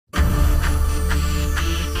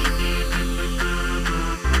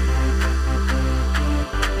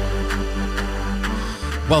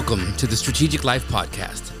Welcome to the Strategic Life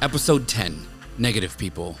Podcast, Episode 10, Negative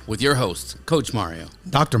People, with your host, Coach Mario.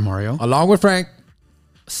 Dr. Mario. Along with Frank.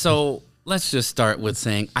 So let's just start with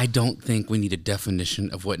saying I don't think we need a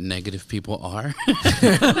definition of what negative people are.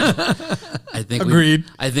 Agreed.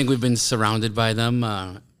 I think we've been surrounded by them,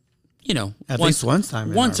 At least one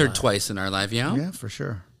time. Once or twice in our life, yeah? Yeah, for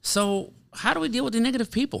sure. So how do we deal with the negative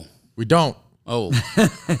people? We don't. Oh,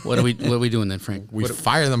 what are we doing then, Frank? We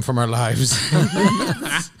fire them from our lives.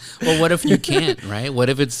 Well, what if you can't, right? What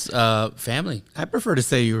if it's family? I prefer to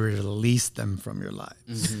say you release them from your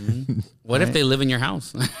lives. Mm-hmm. What if they live in your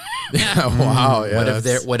house? Wow.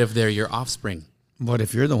 Yeah, What if they're your offspring? What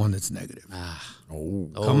if you're the one that's negative?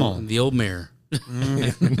 Come on. The old mirror.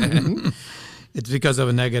 It's because of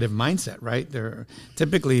a negative mindset, right? They're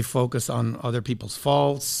typically focused on other people's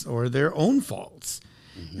faults or their own faults.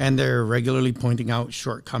 Mm-hmm. And they're regularly pointing out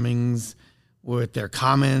shortcomings with their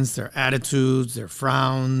comments, their attitudes, their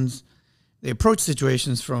frowns. They approach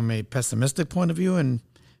situations from a pessimistic point of view and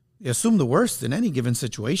they assume the worst in any given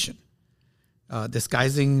situation,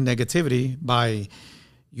 disguising negativity by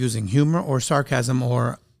using humor or sarcasm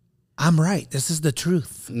or, I'm right, this is the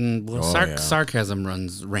truth. Sarcasm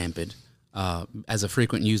runs rampant. As a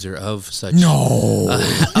frequent user of such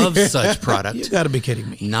such product. You got to be kidding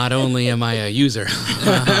me. Not only am I a user,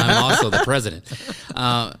 I'm also the president.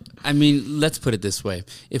 I mean, let's put it this way: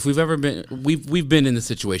 if we've ever been, we've been in this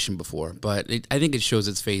situation before, but I think it shows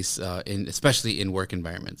its face especially in work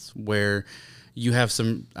environments where you have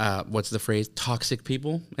some what's the phrase? Toxic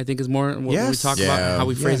people. I think is more what we talk about, how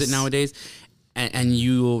we phrase it nowadays, and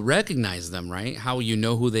you'll recognize them, right? How you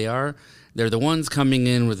know who they are. They're the ones coming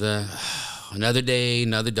in with another day,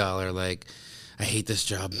 another dollar. Like, I hate this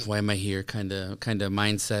job. Why am I here? Kind of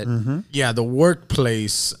mindset. Mm-hmm. Yeah, the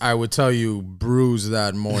workplace, I would tell you, brews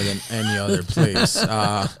that more than any other place.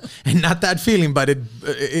 And not that feeling, but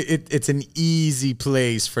it's an easy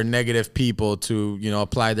place for negative people to,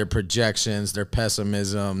 apply their projections, their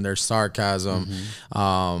pessimism, their sarcasm,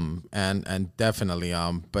 and definitely,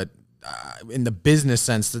 but. In the business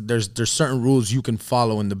sense, there's certain rules you can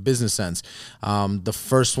follow in the business sense. The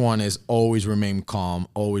first one is always remain calm,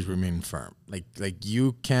 always remain firm. Like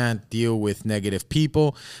you can't deal with negative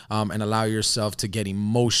people and allow yourself to get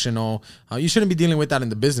emotional. You shouldn't be dealing with that in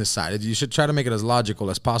the business side. You should try to make it as logical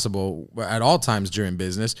as possible at all times during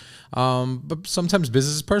business. But sometimes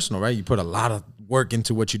business is personal, right? You put a lot of work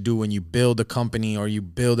into what you do when you build a company or you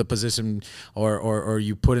build a position or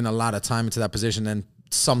you put in a lot of time into that position and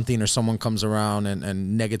something or someone comes around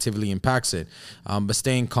and negatively impacts it. But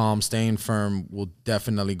staying calm, staying firm will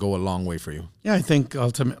definitely go a long way for you. Yeah, I think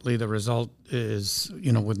ultimately the result is,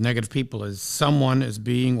 with negative people is someone is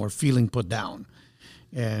being or feeling put down.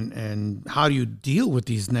 And how do you deal with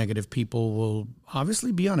these negative people will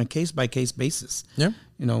obviously be on a case-by-case basis. Yeah.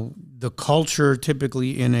 The culture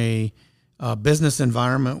typically in a business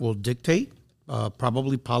environment will dictate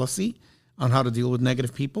probably policy on how to deal with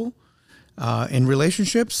negative people. In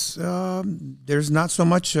relationships, there's not so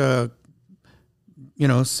much,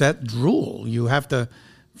 set rule. You have to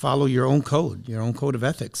follow your own code of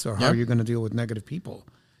ethics or how you're going to deal with negative people.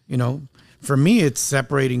 For me, it's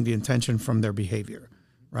separating the intention from their behavior,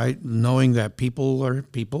 right? Knowing that people are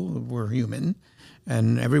people, we're human,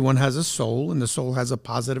 and everyone has a soul, and the soul has a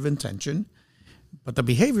positive intention, but the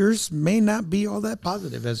behaviors may not be all that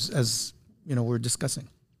positive as we're discussing.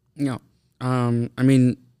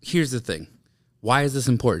 Here's the thing. Why is this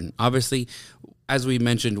important? Obviously, as we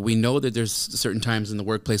mentioned, we know that there's certain times in the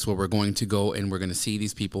workplace where we're going to go and we're going to see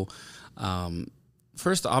these people.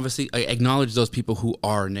 First, obviously, acknowledge those people who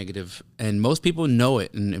are negative. And most people know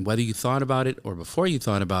it. And whether you thought about it or before you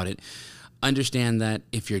thought about it, understand that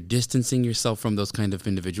if you're distancing yourself from those kind of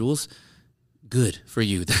individuals, good for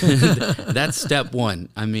you. That's step one.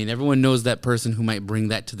 I mean, everyone knows that person who might bring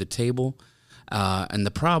that to the table. And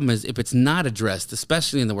the problem is if it's not addressed,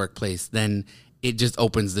 especially in the workplace, then it just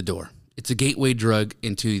opens the door. It's a gateway drug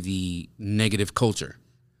into the negative culture,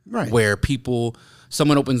 right? Where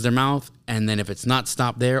someone opens their mouth, and then if it's not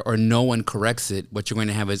stopped there or no one corrects it, what you're going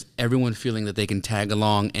to have is everyone feeling that they can tag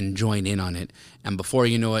along and join in on it. And before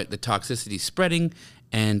you know it, the toxicity is spreading,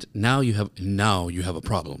 and now you have a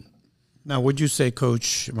problem. Now, would you say,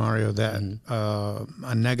 Coach Mario, that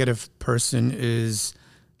a negative person is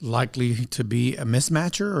likely to be a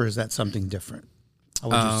mismatcher, or is that something different? How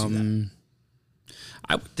would you see that?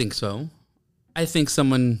 I would think so. I think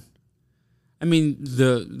the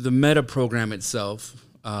meta program itself,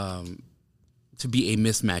 to be a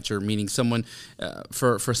mismatcher, meaning someone,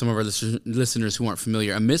 for some of our listeners who aren't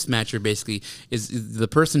familiar, a mismatcher basically is the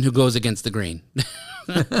person who goes against the grain.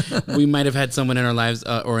 We might have had someone in our lives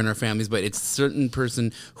or in our families, but it's a certain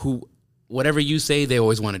person who, whatever you say, they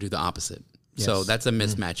always want to do the opposite. So Yes. that's a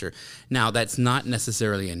mismatcher. Now, that's not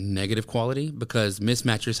necessarily a negative quality, because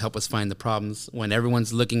mismatchers help us find the problems. When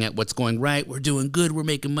everyone's looking at what's going right, we're doing good, we're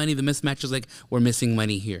making money. The mismatcher's like, we're missing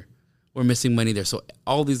money here. We're missing money there. So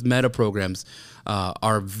all these meta programs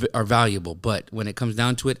are valuable. But when it comes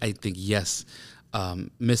down to it, I think, yes,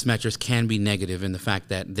 mismatchers can be negative in the fact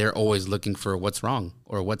that they're always looking for what's wrong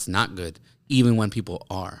or what's not good, even when people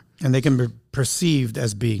are. And they can be perceived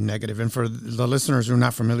as being negative. And for the listeners who are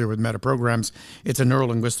not familiar with meta programs, it's a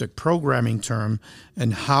neurolinguistic programming term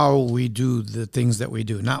and how we do the things that we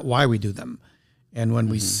do, not why we do them. And when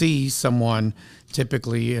we see someone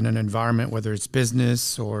typically in an environment, whether it's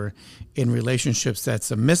business or in relationships,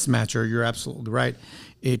 that's a mismatcher, you're absolutely right.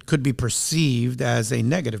 It could be perceived as a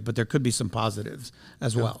negative, but there could be some positives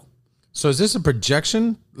as well. So is this a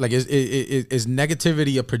projection? Like, is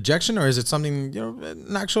negativity a projection, or is it something,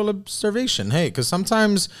 an actual observation? Hey, because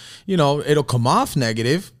sometimes, it'll come off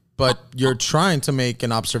negative, but you're trying to make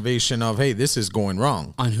an observation of, hey, this is going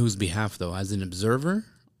wrong. On whose behalf, though? As an observer?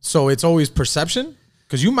 So it's always perception?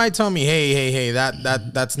 Because you might tell me, hey,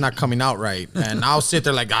 that's not coming out right. And I'll sit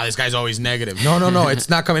there like, this guy's always negative. No, it's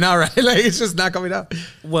not coming out right. Like, it's just not coming out.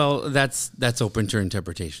 Well, that's open to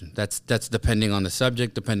interpretation. That's depending on the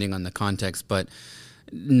subject, depending on the context. But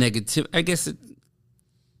negative, I guess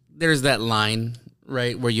there's that line,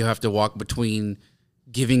 right, where you have to walk between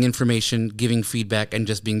giving information, giving feedback, and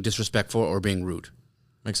just being disrespectful or being rude.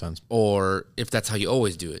 Makes sense. Or if that's how you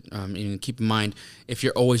always do it. And keep in mind, if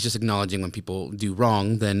you're always just acknowledging when people do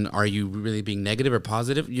wrong, then are you really being negative or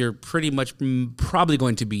positive? You're pretty much probably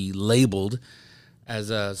going to be labeled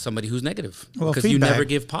as somebody who's negative, because you never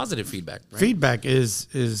give positive feedback. Right? Feedback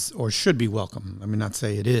is or should be welcome. I mean, not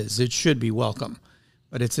say it is. It should be welcome.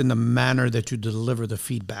 But it's in the manner that you deliver the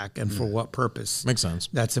feedback and for what purpose. Makes sense.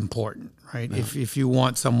 That's important, right? Yeah. If you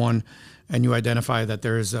want someone and you identify that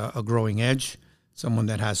there is a growing edge, someone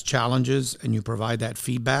that has challenges, and you provide that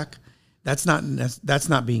feedback, that's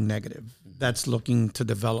not being negative. That's looking to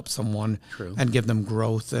develop someone and give them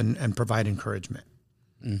growth and provide encouragement.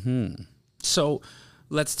 Mm-hmm. So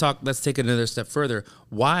let's take it another step further.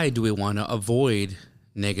 Why do we want to avoid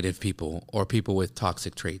negative people or people with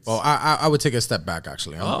toxic traits? Well, I would take a step back,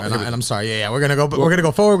 actually. And I'm sorry. Yeah. We're gonna go forward. We're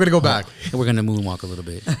gonna go back. We're gonna moonwalk a little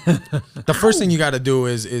bit. The first thing you got to do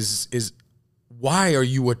is why are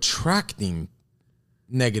you attracting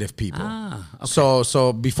negative people? Okay.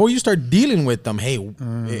 So before you start dealing with them, hey,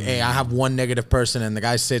 I have one negative person and the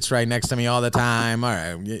guy sits right next to me all the time. All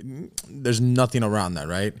right, there's nothing around that,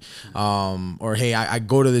 right? Or hey, I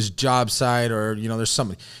go to this job site, or there's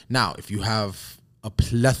something. Now, if you have a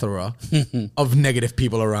plethora of negative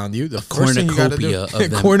people around you, the first thing you got to do,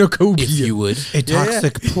 cornucopia, if you would, a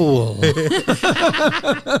toxic pool.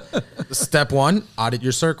 Step one: audit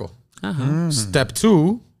your circle. Step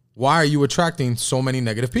two: why are you attracting so many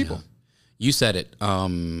negative people? Yeah. You said it.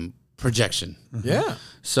 Projection. Yeah.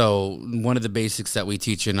 So one of the basics that we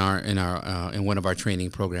teach in one of our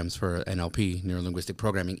training programs for NLP, neuro linguistic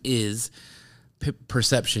programming, is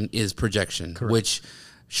perception is projection. Correct. Which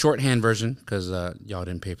shorthand version, because y'all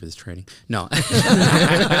didn't pay for this training. No.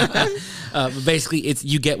 Basically, it's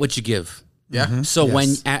you get what you give. Yeah. Mm-hmm. So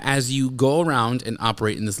as you go around and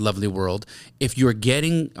operate in this lovely world, if you're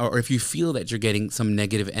getting, or if you feel that you're getting some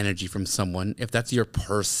negative energy from someone, if that's your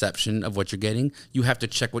perception of what you're getting, you have to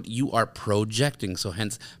check what you are projecting. So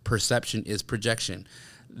hence, perception is projection.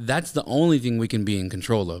 That's the only thing we can be in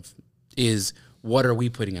control of, is what are we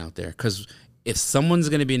putting out there? Because if someone's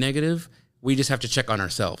going to be negative, we just have to check on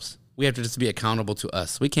ourselves. We have to just be accountable to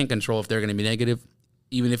us. We can't control if they're going to be negative,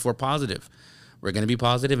 even if we're positive. We're going to be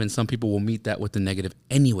positive, and some people will meet that with the negative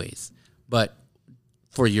anyways. But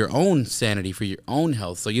for your own sanity, for your own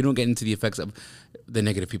health, so you don't get into the effects of the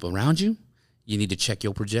negative people around you, you need to check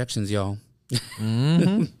your projections, y'all.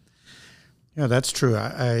 Mm-hmm. Yeah, that's true.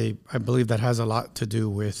 I believe that has a lot to do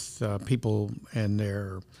with people and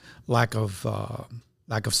their lack of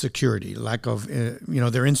security,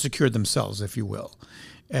 they're insecure themselves, if you will.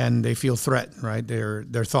 And they feel threatened, right? Their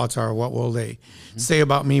thoughts are, what will they say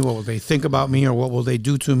about me? What will they think about me? Or what will they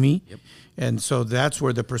do to me? Yep. And so that's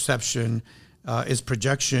where the perception is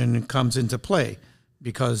projection comes into play,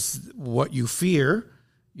 because what you fear,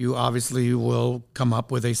 you obviously will come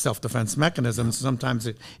up with a self-defense mechanism. Sometimes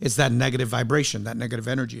it's that negative vibration, that negative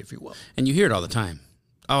energy, if you will. And you hear it all the time.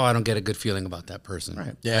 Oh, I don't get a good feeling about that person.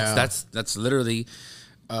 Right. Yeah. That's literally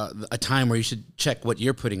a time where you should check what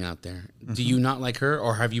you're putting out there. Do you not like her,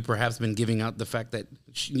 or have you perhaps been giving out the fact that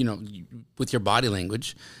with your body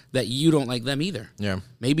language that you don't like them either? Yeah.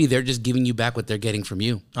 Maybe they're just giving you back what they're getting from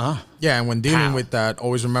you. Yeah, and when dealing with that,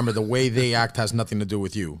 always remember the way they act has nothing to do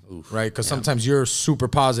with you, right? Because sometimes you're super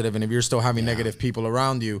positive, and if you're still having negative people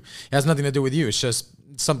around you, it has nothing to do with you. It's just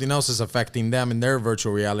something else is affecting them in their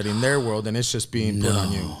virtual reality, in their world, and it's just being put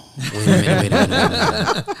on you. Wait a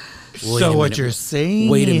minute. So what you're saying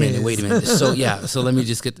Wait a minute. So let me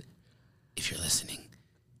just if you're listening,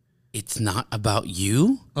 it's not about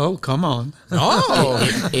you. Oh, come on.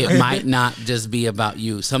 It might not just be about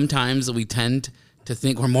you. Sometimes we tend to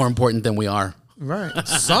think we're more important than we are. Right.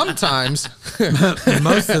 Sometimes.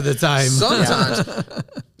 Most of the time. Sometimes.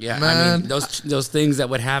 Yeah, Man. I mean those things that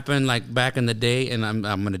would happen like back in the day, and I'm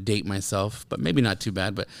gonna date myself, but maybe not too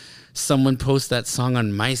bad. But someone posts that song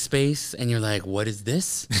on MySpace, and you're like, "What is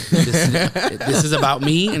this? This is about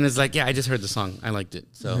me." And it's like, "Yeah, I just heard the song. I liked it.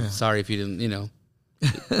 So sorry if you didn't.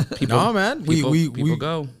 People, No, man. People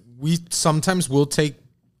go. We sometimes will take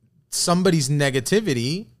somebody's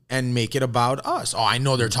negativity and make it about us. Oh, I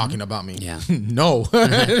know they're talking about me. Yeah. No,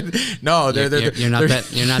 no, You're not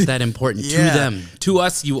that important to them. To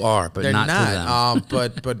us, you are, but they're not to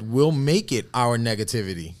them. but we'll make it our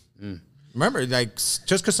negativity. Remember, like,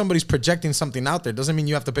 just because somebody's projecting something out there doesn't mean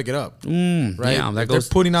you have to pick it up. Right? Yeah, If they're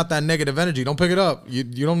putting out that negative energy, don't pick it up.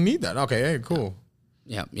 You don't need that. Okay, hey, cool.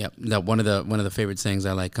 Yeah. That one of the favorite sayings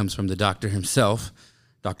I like comes from the doctor himself,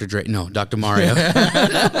 Dr. Mario,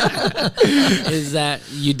 is that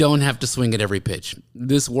you don't have to swing at every pitch.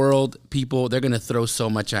 This world, people, they're going to throw so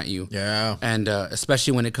much at you. Yeah. And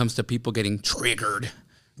especially when it comes to people getting triggered,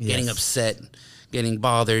 getting upset, getting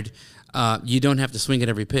bothered, you don't have to swing at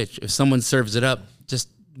every pitch. If someone serves it up, just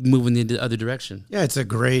move in the other direction. Yeah, it's a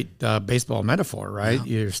great baseball metaphor, right?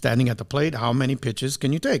 Yeah. You're standing at the plate. How many pitches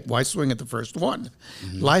can you take? Why swing at the first one?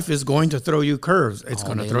 Mm-hmm. Life is going to throw you curves. It's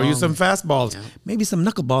going to throw you some fastballs, maybe some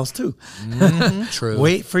knuckleballs too. Mm-hmm. True.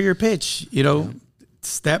 Wait for your pitch.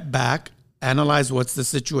 Step back, analyze what's the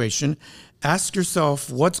situation. Ask yourself,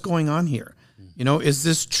 what's going on here? Is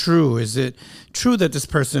this true? Is it true that this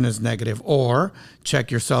person is negative? Or check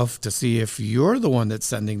yourself to see if you're the one that's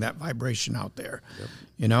sending that vibration out there.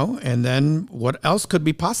 And then what else could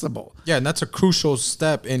be possible? Yeah, and that's a crucial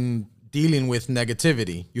step in dealing with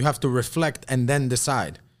negativity. You have to reflect and then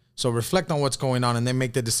decide. So reflect on what's going on and then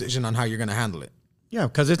make the decision on how you're going to handle it. Yeah,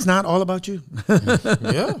 because it's not all about you.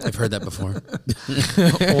 Yeah. I've heard that before.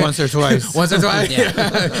 Once or twice. Once or twice?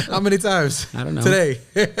 Yeah. How many times? I don't know. Today.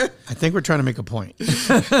 I think we're trying to make a point.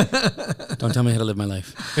 Don't tell me how to live my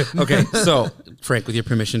life. Okay, so, Frank, with your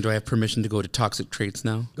permission, do I have permission to go to toxic traits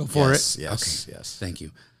now? Go for Yes, it. yes, Okay. yes. Thank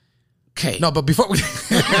you. Okay. No, but before we...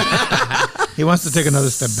 He wants to take another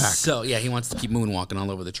step back. So, yeah, he wants to keep moonwalking all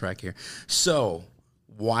over the track here. So,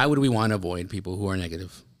 why would we want to avoid people who are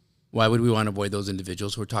negative? Why would we want to avoid those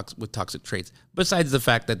individuals who are with toxic traits, besides the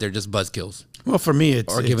fact that they're just buzzkills? Well, for me,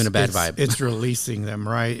 it's giving a bad vibe. It's releasing them,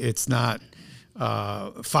 right? It's not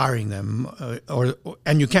firing them,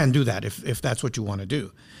 and you can do that if that's what you want to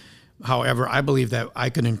do. However, I believe that I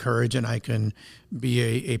can encourage and I can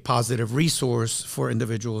be a positive resource for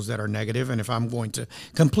individuals that are negative. And if I'm going to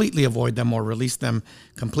completely avoid them or release them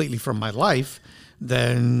completely from my life,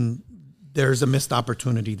 then there's a missed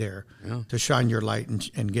opportunity there to shine your light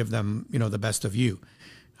and give them, the best of you.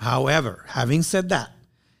 However, having said that,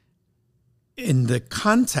 in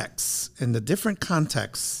the different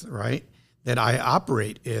contexts, right, that I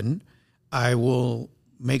operate in, I will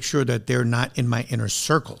make sure that they're not in my inner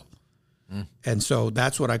circle. And so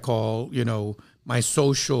that's what I call, my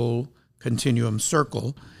social continuum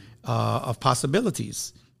circle of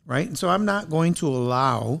possibilities, right? And so I'm not going to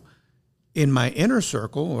allow in my inner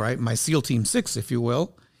circle, right, my SEAL Team 6, if you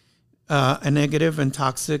will, a negative and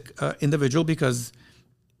toxic individual, because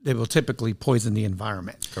they will typically poison the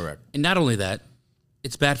environment. Correct. And not only that,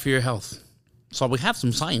 it's bad for your health. So we have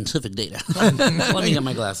some scientific data. Let me get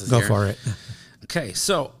my glasses Go here. for it. Okay,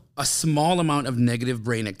 so a small amount of negative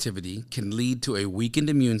brain activity can lead to a weakened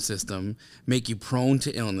immune system, make you prone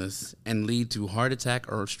to illness, and lead to heart attack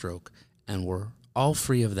or stroke. And we're all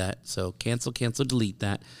free of that. So cancel, delete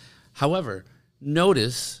that. However,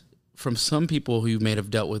 notice from some people who you may have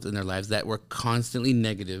dealt with in their lives that were constantly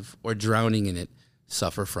negative or drowning in it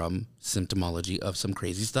suffer from symptomology of some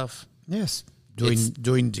crazy stuff. Yes.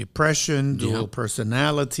 Doing depression, dual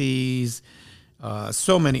personalities,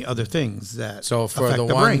 so many other things that So for affect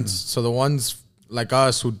the brain. ones like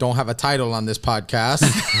us who don't have a title on this podcast,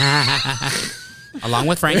 Along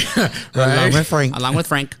with Frank. Along with Frank. Along with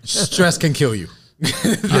Frank. stress can kill you.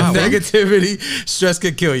 Negativity, stress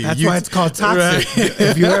could kill you. That's why it's called toxic.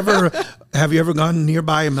 Right. Have you ever gone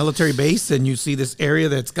nearby a military base and you see this area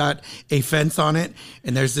that's got a fence on it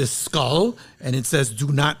and there's this skull and it says "Do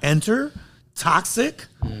not enter"? Toxic.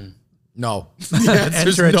 No.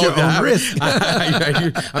 Enter at your own risk.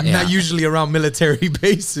 I'm not usually around military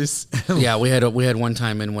bases. Yeah, we had one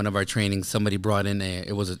time in one of our trainings, somebody brought in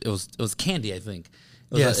it was candy, I think.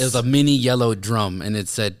 It was a mini yellow drum, and it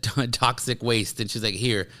said toxic waste. And she's like,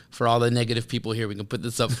 "Here, for all the negative people here, we can put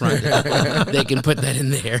this up front. They can put that in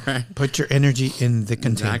there." Put your energy in the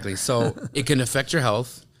container. Exactly. So it can affect your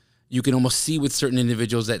health. You can almost see with certain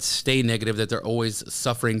individuals that stay negative that they're always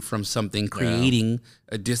suffering from something, creating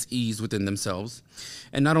a dis-ease within themselves.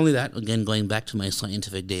 And not only that, again, going back to my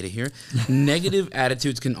scientific data here, negative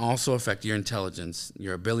attitudes can also affect your intelligence,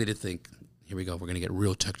 your ability to think. Here we go. We're going to get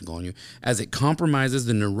real technical on you. As it compromises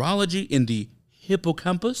the neurology in the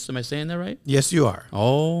hippocampus. Am I saying that right? Yes, you are.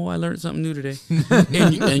 Oh, I learned something new today.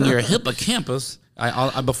 in your hippocampus,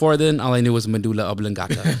 before then, all I knew was medulla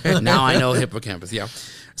oblongata. Now I know hippocampus, yeah.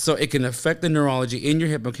 So it can affect the neurology in your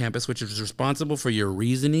hippocampus, which is responsible for your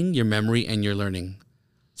reasoning, your memory, and your learning.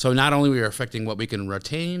 So not only are we affecting what we can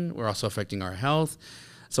retain, we're also affecting our health.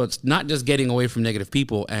 So it's not just getting away from negative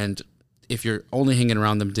people. And if you're only hanging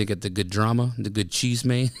around them to get the good drama, the good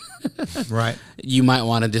chisme, right, you might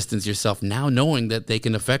want to distance yourself now knowing that they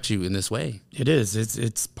can affect you in this way. It is.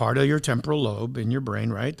 It's part of your temporal lobe in your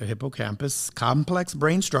brain, right? The hippocampus, complex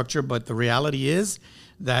brain structure, but the reality is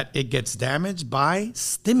that it gets damaged by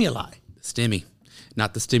stimuli. Stimmy.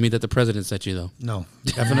 Not the stimmy that the president sent you, though. No,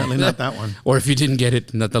 definitely not that one. Or if you didn't get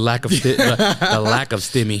it, not the lack of the lack of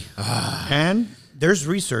stimmy. And there's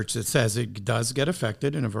research that says it does get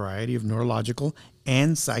affected in a variety of neurological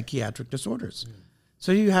and psychiatric disorders.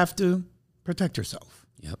 So you have to protect yourself.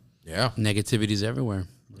 Yep. Yeah. Negativity's everywhere.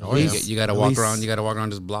 Oh, yes. You got to walk around. You got to walk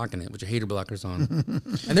around just blocking it with your hater blockers on.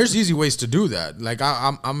 And there's easy ways to do that. Like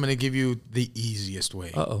I'm gonna give you the easiest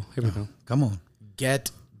way. Uh-oh, here we go. Come on. Get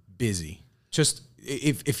busy. Just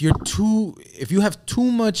if you have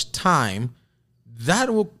too much time,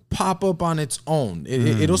 that will pop up on its own.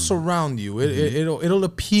 It'll surround you. It'll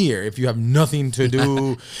appear if you have nothing to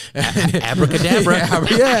do. Abracadabra.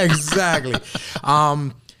 Yeah, exactly.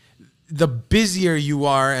 The busier you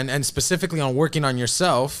are, and specifically on working on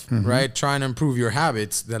yourself, right, trying to improve your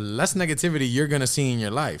habits, the less negativity you're going to see in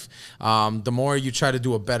your life. The more you try to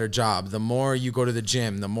do a better job, the more you go to the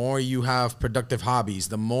gym, the more you have productive hobbies,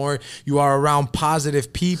 the more you are around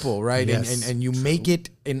positive people, right? Yes. And you make it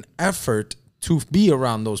an effort to be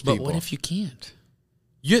around those people. But what if you can't?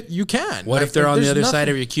 You can. What Like, if they're on the there's other side nothing-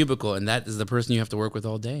 of your cubicle and that is the person you have to work with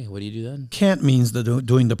all day? What do you do then? Can't means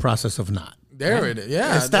doing the process of not. There it is.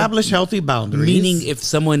 Yeah. Establish healthy boundaries. Meaning if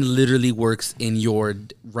someone literally works in your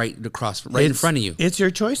right in front of you. It's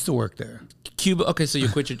your choice to work there. Okay, so you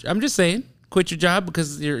quit your I'm just saying, quit your job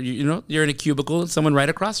because you're in a cubicle and someone right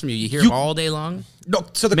across from you. You hear them all day long. No,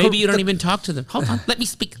 so Maybe you don't even talk to them. Hold on, let me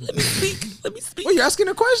speak. Let me speak. Well, you're asking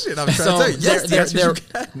a question. I'm trying to tell you. Yes, yes, you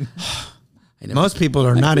can. Most people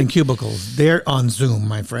are not in cubicles. They're on Zoom,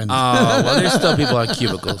 my friend. Well, there's still people on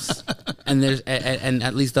cubicles, and and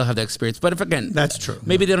at least they'll have the experience. But if again, That's true.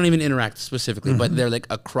 Maybe they don't even interact specifically, but they're like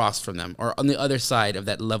across from them or on the other side of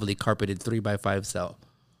that lovely carpeted 3x5 cell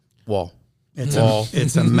wall.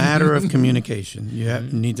 It's a matter of communication. You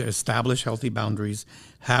need to establish healthy boundaries,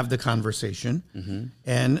 have the conversation,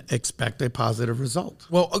 and expect a positive result.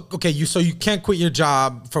 Well, okay, so you can't quit your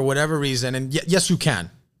job for whatever reason, and yes, you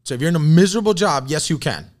can. So if you're in a miserable job, yes, you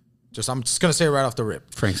can. I'm just gonna say it right off the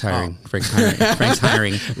rip. Frank's hiring. Frank's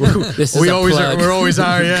hiring. This is We're always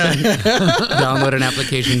hiring. Yeah. Download an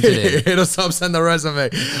application today. Hit us up, send the resume.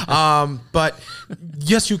 But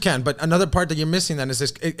yes, you can. But another part that you're missing then is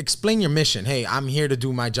this, explain your mission. Hey, I'm here to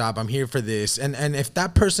do my job. I'm here for this. And if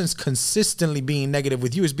that person's consistently being negative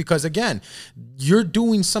with you, is because again, you're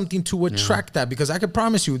doing something to attract that. Because I can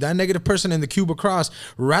promise you, that negative person in the cube across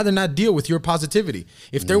rather not deal with your positivity.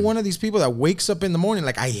 If they're one of these people that wakes up in the morning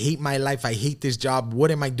like, I hate my life, I hate this job,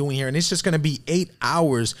 what am I doing here? And it's just going to be 8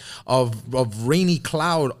 hours of rainy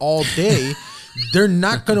cloud all day. They're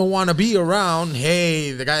not going to want to be around,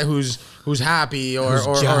 hey, the guy who's happy or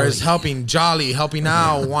is helping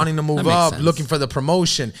out, wanting to move up, sense. looking for the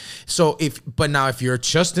promotion. So if you're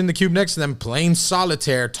just in the cube next to them playing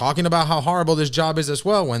solitaire, talking about how horrible this job is as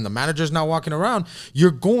well, when the manager's not walking around,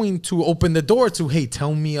 you're going to open the door to, hey,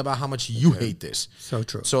 tell me about how much you hate this. So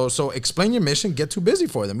true. So explain your mission, get too busy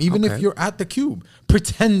for them. Even if you're at the cube,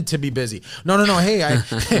 pretend to be busy. No.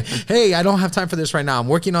 Hey, I don't have time for this right now. I'm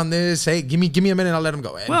working on this. Hey, give me give me a minute, I'll let them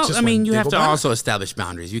go. And Well, just I mean, when you they have go to bad, also establish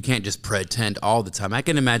boundaries. You can't just pretend all the time. I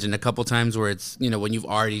can imagine a couple times where it's, when you've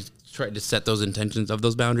already tried to set those intentions of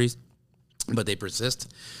those boundaries, but they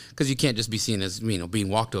persist, because you can't just be seen as, being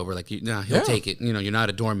walked over. Like, he'll take it. You're not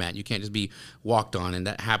a doormat. You can't just be walked on. And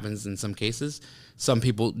that happens in some cases. Some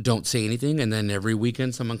people don't say anything. And then every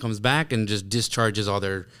weekend someone comes back and just discharges all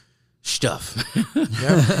their stuff.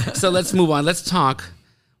 So let's move on. Let's talk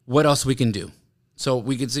what else we can do. So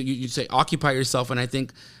we could say, you'd say occupy yourself. And I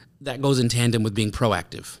think that goes in tandem with being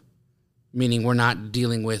proactive, meaning we're not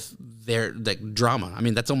dealing with their drama. I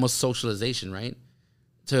mean, that's almost socialization, right?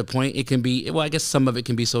 To a point, it can be, well, I guess some of it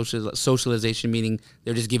can be socialization, meaning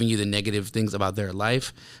they're just giving you the negative things about their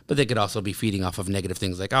life, but they could also be feeding off of negative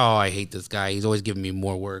things like, oh, I hate this guy. He's always giving me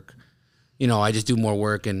more work. I just do more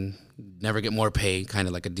work and never get more pay, kind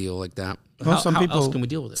of like a deal like that. Well, How else can we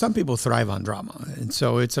deal with it? Some people thrive on drama. And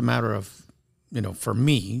so it's a matter of, for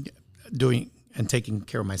me, doing and taking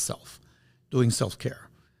care of myself, doing self-care.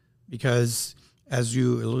 Because as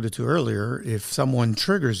you alluded to earlier, if someone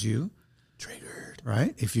triggers you,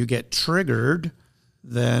 right? If you get triggered,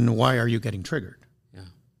 then why are you getting triggered? Yeah.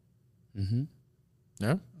 Mm-hmm.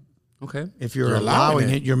 Yeah. Okay. If you're allowing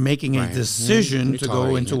it, you're making a decision to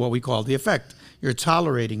go into what we call the effect. You're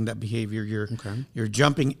tolerating that behavior. You're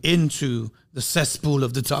jumping into the cesspool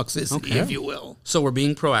of the toxicity, if you will. So we're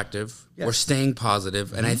being proactive. Yes. We're staying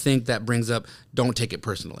positive, and I think that brings up, don't take it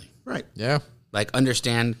personally. Right. Yeah. Like,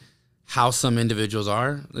 understand how some individuals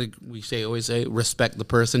are. Like we always say, respect the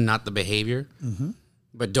person, not the behavior. Mm-hmm.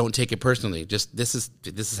 But don't take it personally. Just this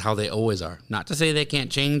is how they always are. Not to say they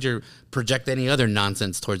can't change or project any other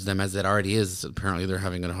nonsense towards them, as it already is. Apparently, they're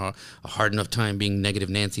having a hard enough time being negative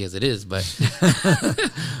Nancy as it is. But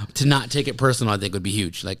to not take it personal, I think, would be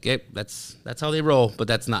huge. Like, that's how they roll, but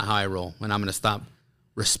that's not how I roll. And I'm going to stop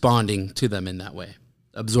responding to them in that way,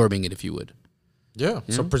 absorbing it, if you would. Yeah.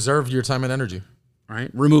 So preserve your time and energy.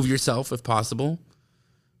 Right. Remove yourself if possible.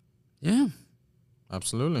 Yeah.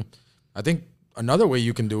 Absolutely. I think another way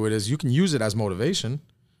you can do it is you can use it as motivation.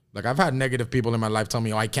 Like, I've had negative people in my life tell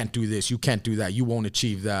me, oh, I can't do this. You can't do that. You won't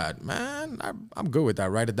achieve that. Man, I'm good with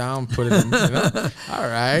that. Write it down. Put it in. All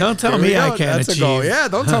right. Don't tell me I can't achieve. A goal. Yeah.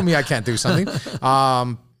 Don't tell me I can't do something.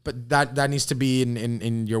 But that needs to be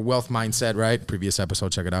in your wealth mindset, right? Previous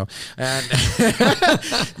episode, check it out. And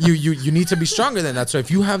you need to be stronger than that. So if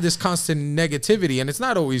you have this constant negativity, and it's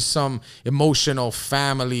not always some emotional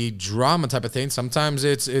family drama type of thing. Sometimes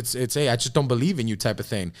it's hey, I just don't believe in you type of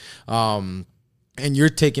thing. And you're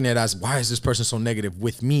taking it as, why is this person so negative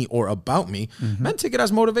with me or about me? Mm-hmm. Man, take it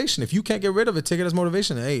as motivation. If you can't get rid of it, take it as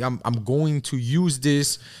motivation. Hey, I'm going to use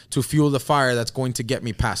this to fuel the fire that's going to get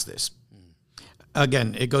me past this.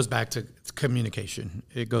 Again, it goes back to communication.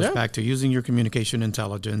 It goes back to using your communication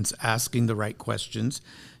intelligence, asking the right questions.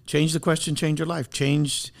 Change the question, change your life.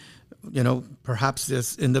 Perhaps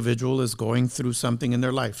this individual is going through something in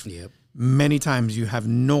their life. Yep. Many times you have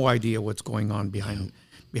no idea what's going on behind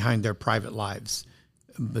their private lives.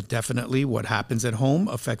 But definitely what happens at home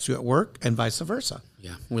affects you at work and vice versa.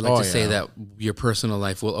 Yeah. We like to say that your personal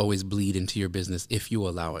life will always bleed into your business if you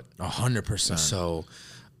allow it. 100%. So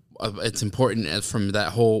it's important from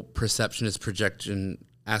that whole perceptionist projection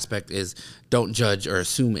aspect is, don't judge or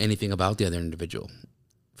assume anything about the other individual.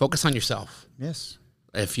 Focus on yourself. Yes.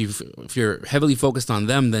 If you're heavily focused on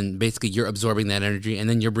them, then basically you're absorbing that energy and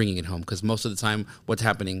then you're bringing it home. Because most of the time, what's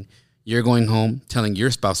happening, you're going home, telling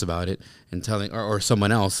your spouse about it, and telling or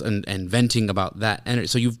someone else and venting about that energy.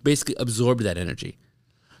 So you've basically absorbed that energy.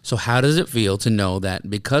 So how does it feel to know that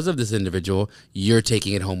because of this individual, you're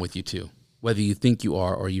taking it home with you too, whether you think you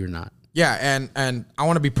are or you're not? Yeah, and I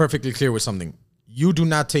want to be perfectly clear with something. You do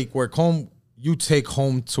not take work home. You take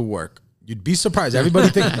home to work. You'd be surprised. Everybody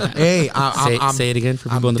think, hey, say it again for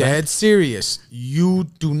people I'm in the back. dead serious. You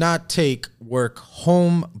do not take work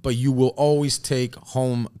home, but you will always take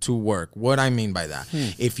home to work. What I mean by that,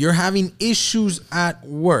 if you're having issues at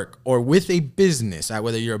work or with a business,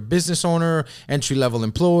 whether you're a business owner, entry-level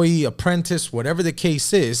employee, apprentice, whatever the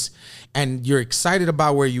case is, and you're excited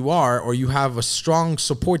about where you are, or you have a strong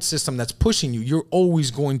support system that's pushing you, you're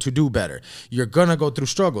always going to do better. You're going to go through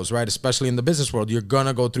struggles, right? Especially in the business world, you're going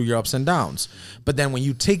to go through your ups and downs. But then when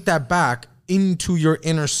you take that back into your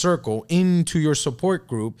inner circle, into your support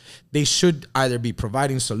group, they should either be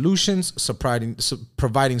providing solutions,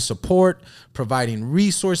 providing support, providing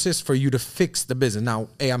resources for you to fix the business. Now,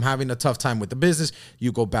 hey, I'm having a tough time with the business.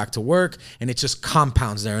 You go back to work and it just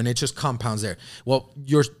compounds there and it just compounds there. Well,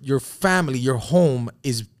 your family, your home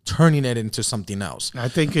is turning it into something else. I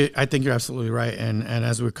think you're absolutely right. And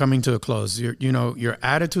as we're coming to a close, your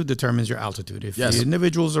attitude determines your altitude. If the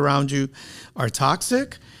individuals around you are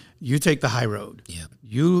toxic, you take the high road. Yeah.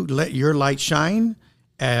 You let your light shine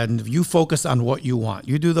and you focus on what you want.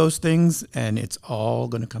 You do those things and it's all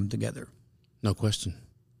going to come together. No question.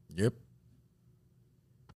 Yep.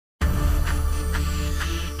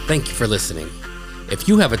 Thank you for listening. If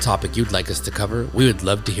you have a topic you'd like us to cover, we would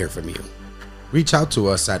love to hear from you. Reach out to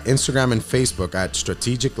us at Instagram and Facebook at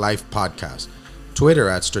Strategic Life Podcast, Twitter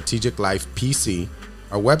at Strategic Life PC,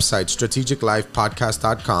 our website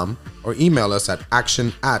strategiclifepodcast.com, or email us at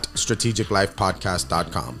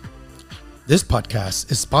action@strategiclifepodcast.com. This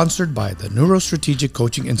podcast is sponsored by the Neurostrategic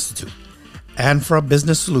Coaching Institute and Fra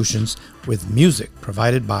Business Solutions with music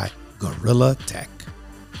provided by Gorilla Tech.